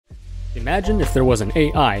Imagine if there was an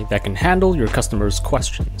AI that can handle your customers'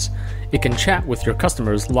 questions. It can chat with your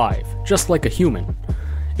customers live, just like a human.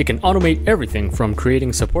 It can automate everything from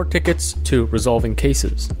creating support tickets to resolving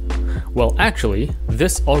cases. Well, actually,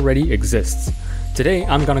 this already exists. Today,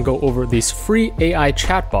 I'm going to go over these free AI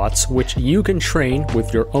chatbots which you can train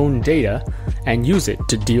with your own data and use it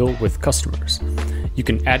to deal with customers. You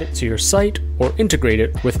can add it to your site or integrate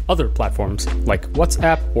it with other platforms like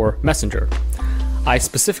WhatsApp or Messenger. I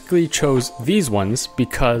specifically chose these ones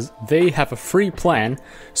because they have a free plan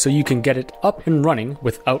so you can get it up and running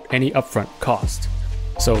without any upfront cost.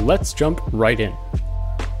 So let's jump right in.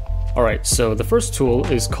 Alright, so the first tool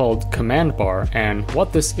is called Command Bar, and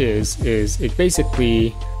what this is it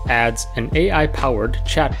basically adds an AI-powered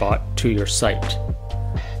chatbot to your site.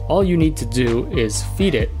 All you need to do is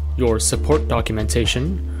feed it your support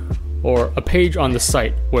documentation or a page on the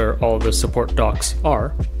site where all the support docs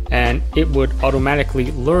are, and it would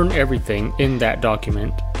automatically learn everything in that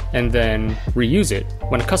document and then reuse it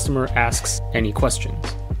when a customer asks any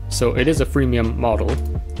questions. So it is a freemium model.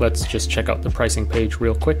 Let's just check out the pricing page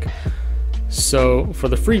real quick. So for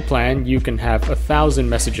the free plan, you can have 1,000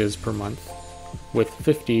 messages per month with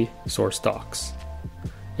 50 source docs.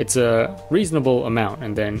 It's a reasonable amount,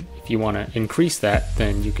 and then if you want to increase that,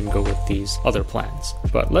 then you can go with these other plans.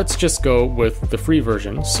 But let's just go with the free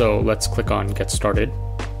version, so let's click on Get Started.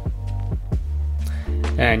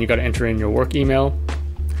 And you got to enter in your work email.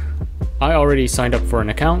 I already signed up for an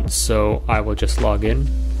account, so I will just log in.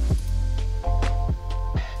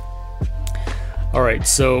 Alright,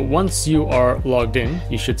 so once you are logged in,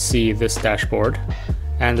 you should see this dashboard.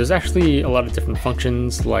 And there's actually a lot of different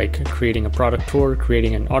functions like creating a product tour,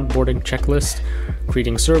 creating an onboarding checklist,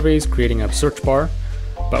 creating surveys, creating a search bar.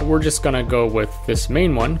 But we're just gonna go with this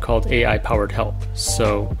main one called AI Powered Help.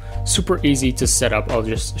 So super easy to set up. I'll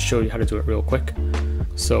just show you how to do it real quick.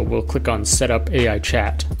 So we'll click on Setup AI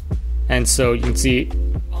Chat. And so you can see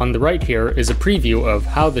on the right here is a preview of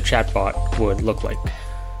how the chatbot would look like.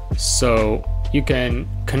 So you can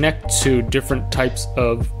connect to different types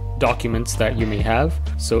of documents that you may have.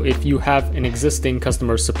 So if you have an existing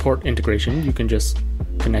customer support integration, you can just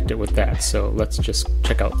connect it with that. So let's just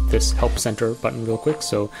check out this Help Center button real quick.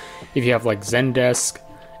 So if you have like Zendesk,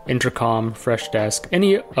 Intercom, Freshdesk,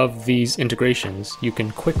 any of these integrations, you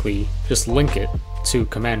can quickly just link it to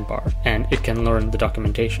Command Bar and it can learn the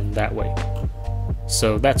documentation that way.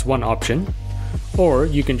 So that's one option. Or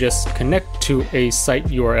you can just connect to a site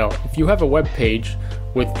URL. If you have a web page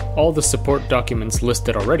with all the support documents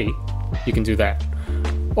listed already, you can do that.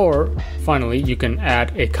 Or finally, you can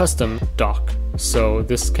add a custom doc. So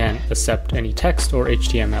this can accept any text or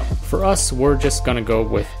HTML. For us, we're just gonna go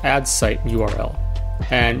with add site URL.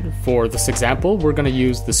 And for this example, we're gonna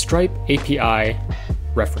use the Stripe API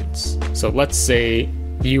reference. So let's say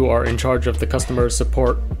you are in charge of the customer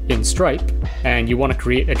support in Stripe, and you want to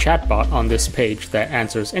create a chatbot on this page that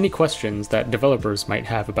answers any questions that developers might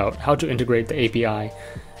have about how to integrate the API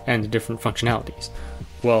and the different functionalities.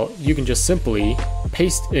 Well, you can just simply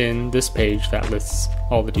paste in this page that lists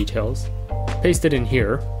all the details, paste it in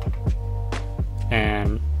here,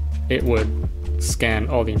 and it would scan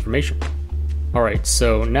all the information. Alright,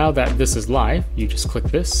 so now that this is live, you just click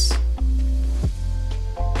this.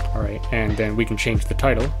 Alright, and then we can change the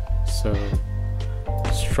title. So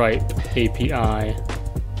Stripe API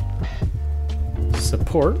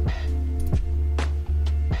support,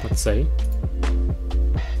 let's say.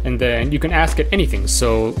 And then you can ask it anything.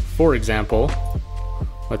 So for example,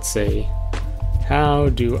 let's say, how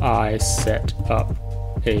do I set up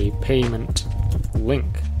a payment link?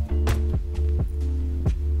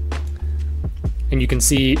 And you can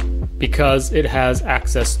see, because it has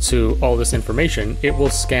access to all this information, it will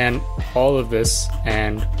scan all of this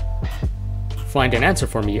and find an answer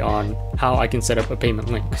for me on how I can set up a payment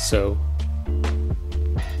link. So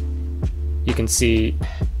you can see,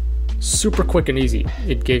 super quick and easy.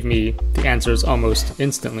 It gave me the answers almost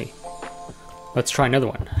instantly. Let's try another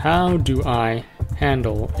one. How do I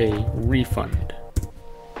handle a refund?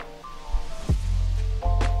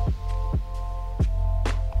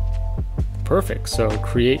 Perfect. So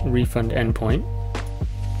create refund endpoint,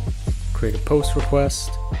 create a post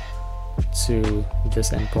request to this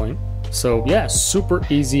endpoint. So yeah, super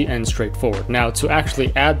easy and straightforward. Now to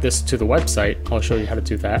actually add this to the website, I'll show you how to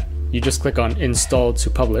do that. You just click on install to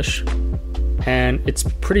publish, and it's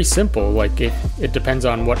pretty simple. Like it depends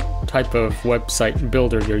on what type of website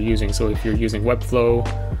builder you're using. So if you're using Webflow,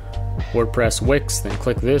 WordPress, Wix, then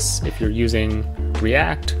click this. If you're using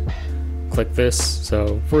React, click this.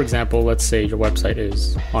 So for example, let's say your website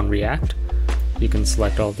is on React. You can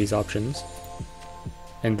select all of these options,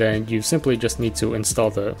 and then you simply just need to install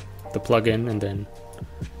the the plugin and then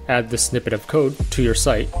add the snippet of code to your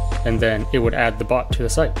site, and then it would add the bot to the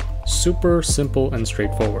site. Super simple and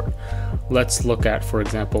straightforward. Let's look at, for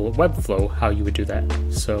example, Webflow, how you would do that.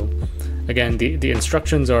 So again, the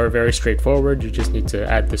instructions are very straightforward. You just need to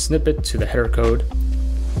add the snippet to the header code,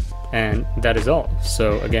 and that is all.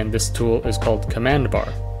 So again, this tool is called Command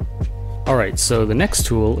Bar. Alright, so the next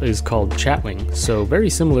tool is called Chatwing. So very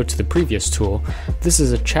similar to the previous tool, this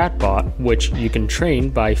is a chatbot which you can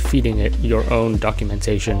train by feeding it your own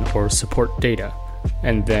documentation or support data,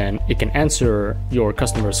 and then it can answer your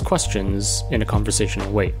customers' questions in a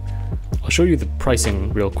conversational way. I'll show you the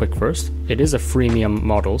pricing real quick first. It is a freemium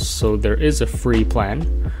model, so there is a free plan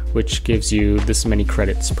which gives you this many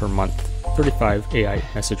credits per month, 35 AI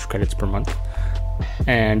message credits per month.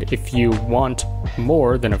 And if you want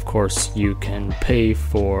more, then of course you can pay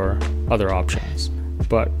for other options.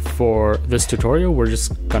 But for this tutorial, we're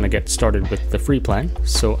just gonna get started with the free plan.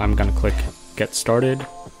 So I'm gonna click Get Started.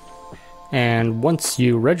 And once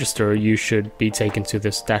you register, you should be taken to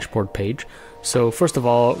this dashboard page. So first of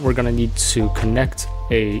all, we're gonna need to connect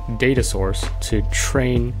a data source to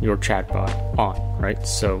train your chatbot on, right?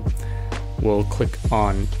 So we'll click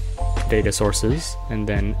on Data Sources and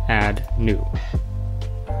then Add New.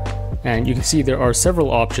 And you can see there are several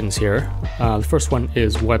options here. The first one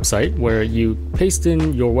is website, where you paste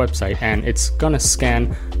in your website and it's gonna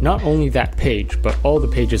scan not only that page, but all the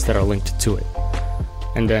pages that are linked to it.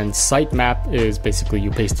 And then sitemap is basically you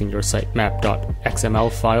paste in your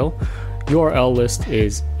sitemap.xml file. URL list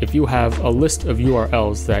is if you have a list of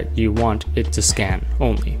URLs that you want it to scan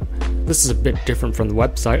only. This is a bit different from the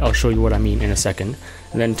website. I'll show you what I mean in a second.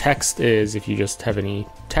 And then text is if you just have any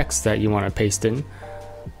text that you want to paste in.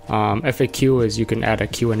 FAQ is you can add a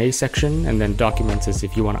Q&A section, and then documents is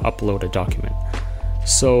if you want to upload a document.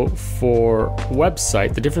 So for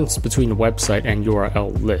website, the difference between website and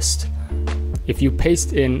URL list, if you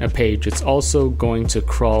paste in a page, it's also going to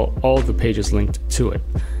crawl all the pages linked to it,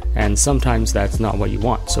 and sometimes that's not what you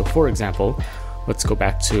want. So for example, let's go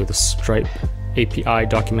back to the Stripe API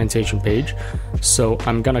documentation page. So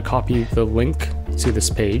I'm gonna copy the link to this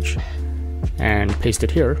page and paste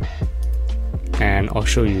it here, and I'll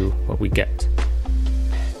show you what we get.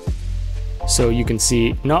 So you can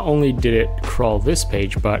see not only did it crawl this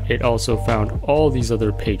page, but it also found all these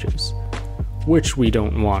other pages, which we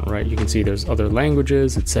don't want, right? You can see there's other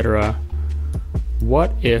languages, etc.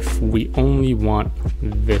 What if we only want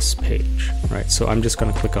this page, right? So I'm just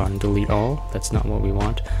gonna click on delete all. That's not what we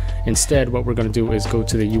want. Instead, what we're gonna do is go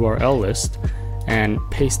to the URL list and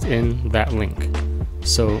paste in that link.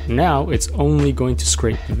 So now it's only going to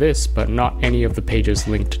scrape this, but not any of the pages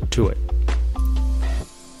linked to it.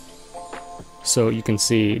 So you can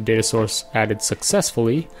see data source added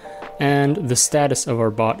successfully, and the status of our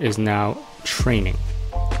bot is now training.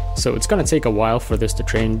 So it's going to take a while for this to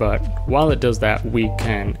train, but while it does that, we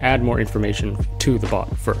can add more information to the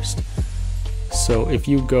bot first. So if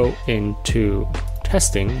you go into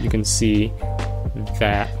testing, you can see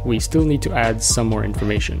that we still need to add some more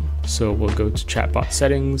information. So we'll go to chatbot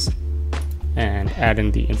settings and add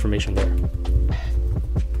in the information there.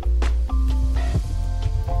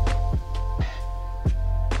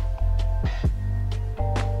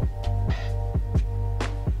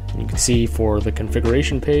 You can see for the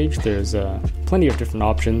configuration page, there's plenty of different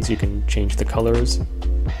options. You can change the colors.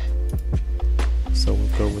 So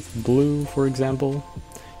we'll go with blue, for example.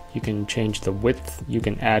 You can change the width. You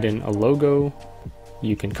can add in a logo.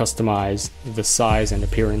 You can customize the size and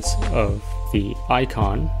appearance of the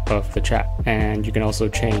icon of the chat. And you can also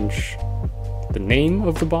change the name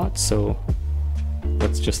of the bot. So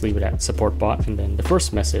let's just leave it at support bot. And then the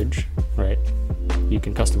first message, right, you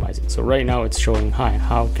can customize it. So right now it's showing, hi,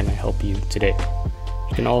 how can I help you today?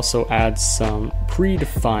 You can also add some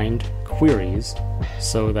predefined queries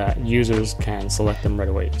so that users can select them right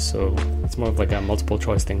away. So it's more of like a multiple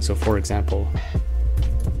choice thing. So for example,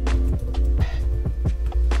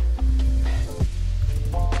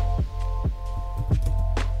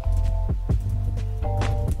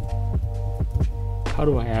 how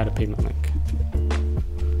do I add a payment link?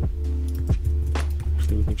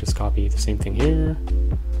 Actually, we can just copy the same thing here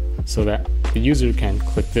so that the user can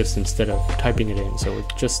click this instead of typing it in. So it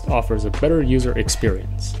just offers a better user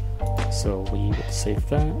experience. So we will save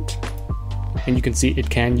that. And you can see it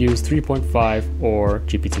can use 3.5 or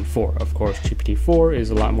GPT-4. Of course, GPT-4 is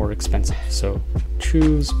a lot more expensive. So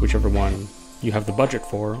choose whichever one you have the budget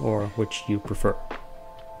for or which you prefer.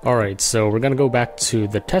 Alright, so we're going to go back to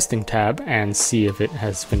the testing tab and see if it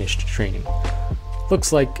has finished training.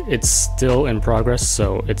 Looks like it's still in progress,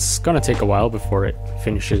 so it's going to take a while before it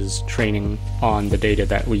finishes training on the data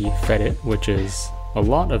that we fed it, which is a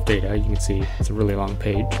lot of data. You can see it's a really long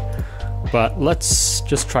page, but let's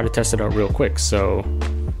just try to test it out real quick. So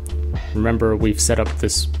remember, we've set up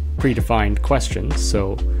this predefined question.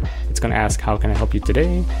 So it's going to ask, how can I help you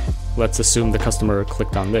today? Let's assume the customer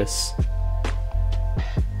clicked on this.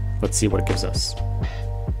 Let's see what it gives us.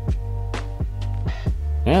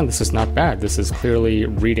 And this is not bad. This is clearly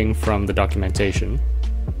reading from the documentation.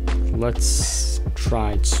 Let's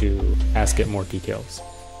try to ask it more details.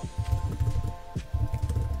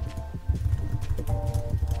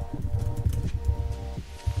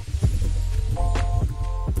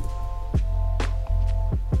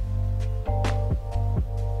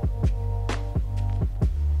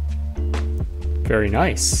 Very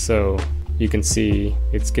nice. So you can see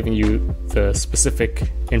it's giving you the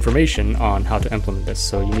specific information on how to implement this.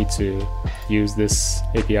 So you need to use this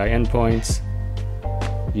API endpoint,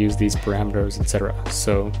 use these parameters, etc.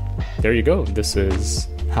 So there you go. This is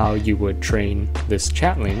how you would train this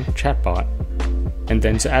Chatling chatbot. And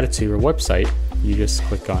then to add it to your website, you just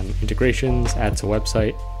click on integrations, add to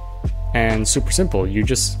website, and super simple. You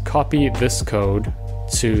just copy this code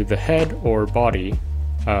to the head or body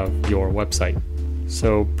of your website.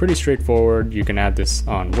 So pretty straightforward. You can add this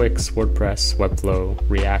on Wix, WordPress, Webflow,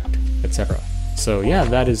 React, etc. So yeah,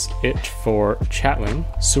 that is it for Chatling.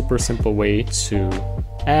 Super simple way to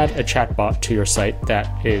add a chatbot to your site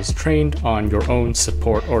that is trained on your own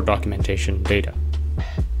support or documentation data.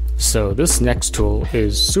 So this next tool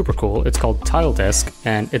is super cool. It's called TileDesk,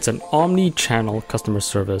 and it's an omni-channel customer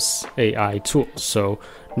service AI tool. So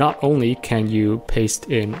not only can you paste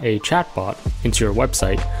in a chatbot into your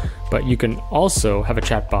website, but you can also have a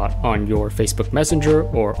chatbot on your Facebook Messenger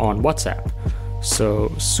or on WhatsApp.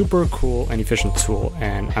 So super cool and efficient tool,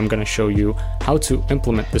 and I'm going to show you how to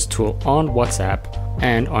implement this tool on WhatsApp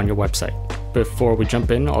and on your website. Before we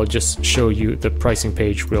jump in, I'll just show you the pricing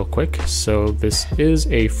page real quick. So this is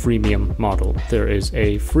a freemium model. There is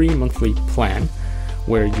a free monthly plan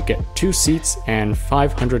where you get 2 seats and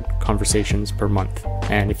 500 conversations per month.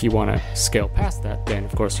 And if you want to scale past that, then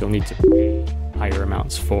of course you'll need to pay higher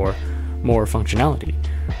amounts for more functionality.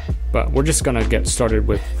 But we're just gonna get started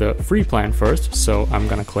with the free plan first. So I'm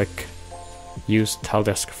gonna click use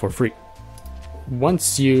TileDesk for free.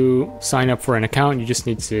 Once you sign up for an account, you just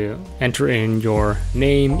need to enter in your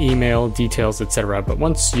name, email, details, etc. But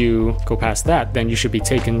once you go past that, then you should be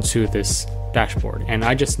taken to this dashboard. And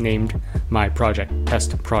I just named my project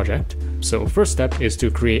test project. So first step is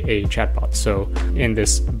to create a chatbot. So in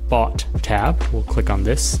this bot tab, we'll click on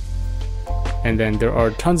this. And then there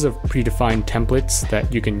are tons of predefined templates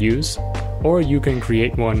that you can use, or you can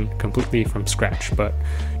create one completely from scratch. But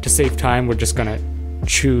to save time, we're just gonna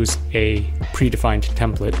choose a predefined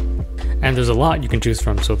template. And there's a lot you can choose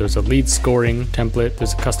from. So there's a lead scoring template,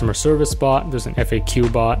 there's a customer service bot, there's an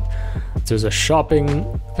FAQ bot, there's a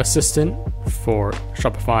shopping assistant for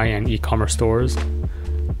Shopify and e-commerce stores.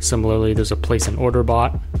 Similarly, there's a place an order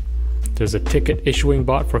bot. There's a ticket issuing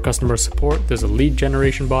bot for customer support. There's a lead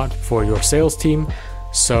generation bot for your sales team.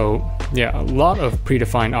 So yeah, a lot of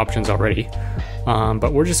predefined options already.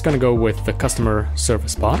 But we're just gonna go with the customer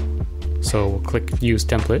service bot. So we'll click use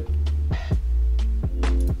template,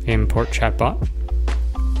 import chatbot.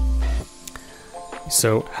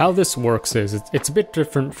 So how this works is it's a bit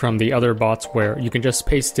different from the other bots where you can just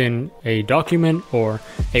paste in a document or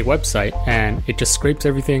a website and it just scrapes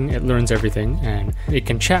everything, it learns everything, and it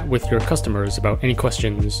can chat with your customers about any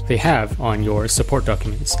questions they have on your support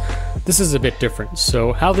documents. This is a bit different.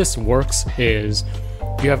 So how this works is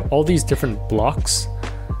you have all these different blocks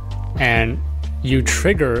and you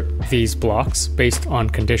trigger these blocks based on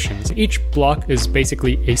conditions. Each block is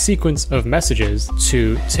basically a sequence of messages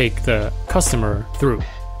to take the customer through.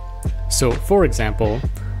 So for example,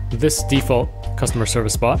 this default customer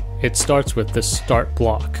service bot, it starts with the start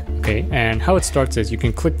block, okay? And how it starts is you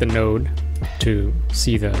can click the node to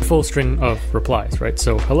see the full string of replies, right?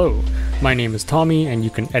 So hello, my name is Tommy, and you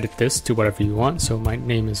can edit this to whatever you want. So my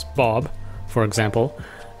name is Bob, for example.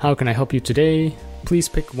 How can I help you today? Please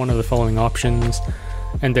pick one of the following options,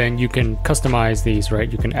 and then you can customize these,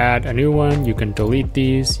 right? You can add a new one, you can delete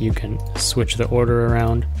these, you can switch the order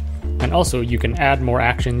around, and also you can add more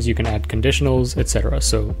actions, you can add conditionals, etc.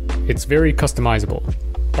 So it's very customizable.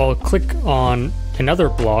 I'll click on another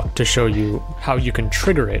block to show you how you can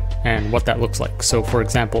trigger it and what that looks like. So for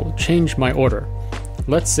example, change my order.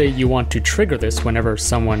 Let's say you want to trigger this whenever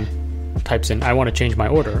someone types in, I want to change my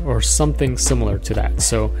order, or something similar to that.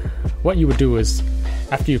 So what you would do is,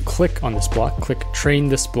 after you click on this block, click train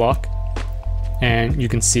this block, and you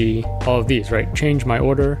can see all of these, right? Change my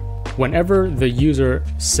order. Whenever the user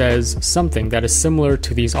says something that is similar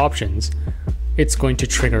to these options, it's going to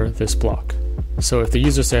trigger this block. So if the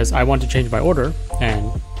user says, I want to change my order,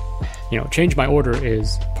 and change my order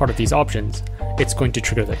is part of these options, it's going to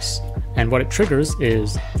trigger this. And what it triggers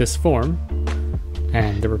is this form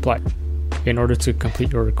and the reply. In order to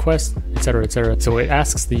complete your request, etc., etc. So it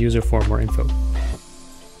asks the user for more info.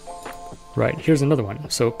 Right, here's another one.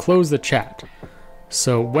 So close the chat.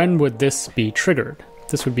 So when would this be triggered?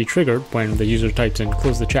 This would be triggered when the user types in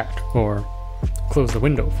close the chat, or close the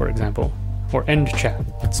window, for example, or end chat.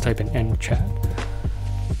 Let's type in end chat.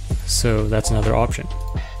 So that's another option.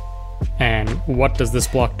 And what does this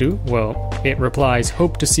block do? Well, it replies,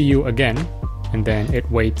 hope to see you again, and then it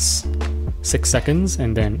waits 6 seconds,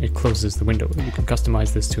 and then it closes the window. You can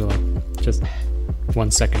customize this to like just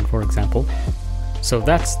 1 second, for example. So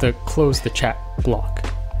that's the close the chat block.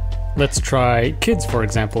 Let's try kids, for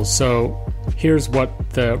example. So here's what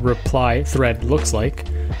the reply thread looks like.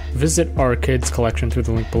 Visit our kids collection through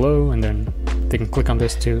the link below, and then they can click on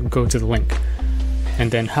this to go to the link. And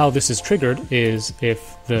then how this is triggered is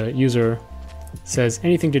if the user says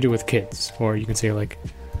anything to do with kids, or you can say like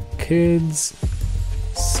kids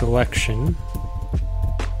selection,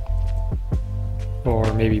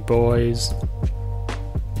 or maybe boys,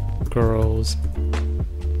 girls,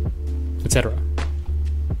 etc.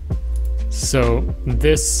 So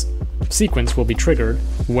this sequence will be triggered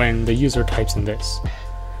when the user types in this.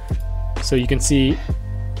 So you can see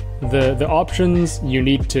the options you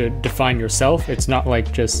need to define yourself. It's not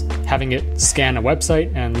like just having it scan a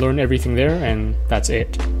website and learn everything there and that's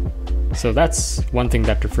it. So that's one thing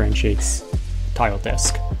that differentiates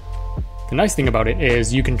TileDesk. The nice thing about it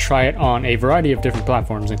is you can try it on a variety of different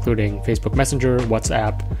platforms, including Facebook Messenger,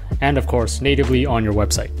 WhatsApp, and of course natively on your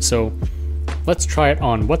website. So let's try it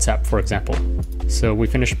on WhatsApp, for example. So we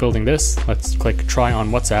finished building this. Let's click try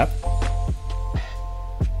on WhatsApp.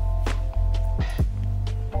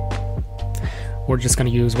 We're just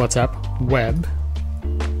going to use WhatsApp web.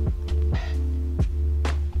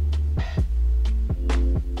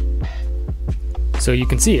 So you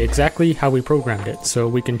can see exactly how we programmed it. So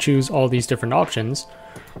we can choose all these different options,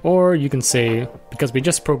 or you can say, because we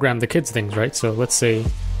just programmed the kids things, right? So let's say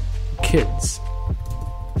kids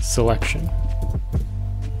selection.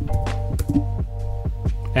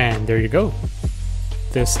 And there you go.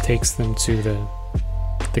 This takes them to the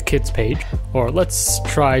kids page. Or let's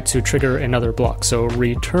try to trigger another block. So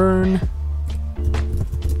return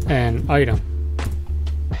an item.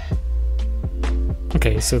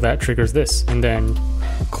 Okay, so that triggers this. And then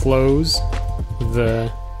close the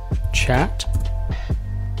chat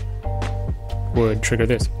would trigger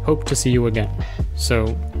this. Hope to see you again.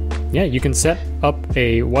 So yeah, you can set up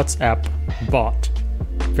a WhatsApp bot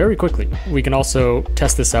very quickly. We can also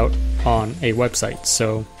test this out on a website.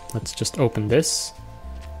 So let's just open this.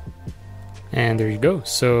 And there you go.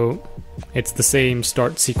 So it's the same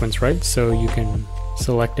start sequence, right? So you can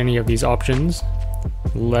select any of these options.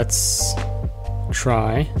 Let's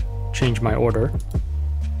try change my order.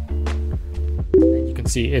 And you can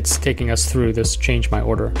see it's taking us through this change my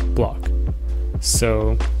order block.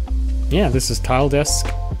 So yeah, this is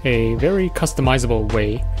TileDesk, a very customizable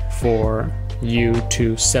way for you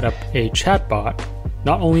to set up a chatbot,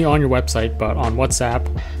 not only on your website, but on WhatsApp,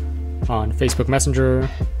 on Facebook Messenger,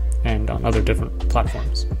 and on other different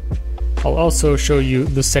platforms. I'll also show you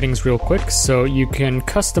the settings real quick. So you can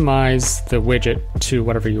customize the widget to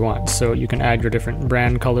whatever you want. So you can add your different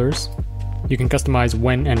brand colors. You can customize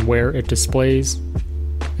when and where it displays,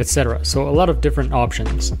 etc. So a lot of different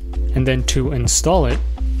options. And then to install it,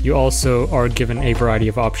 you also are given a variety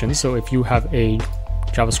of options. So if you have a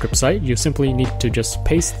JavaScript site, you simply need to just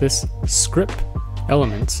paste this script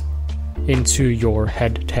element into your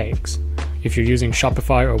head tags. If you're using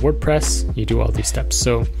Shopify or WordPress, you do all these steps.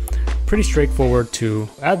 So pretty straightforward to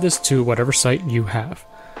add this to whatever site you have.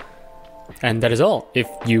 And that is all. If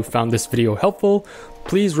you found this video helpful,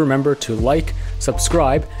 please remember to like,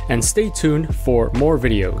 subscribe, and stay tuned for more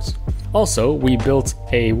videos. Also, we built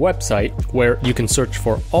a website where you can search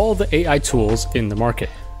for all the AI tools in the market.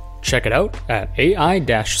 Check it out at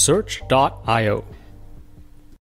ai-search.io.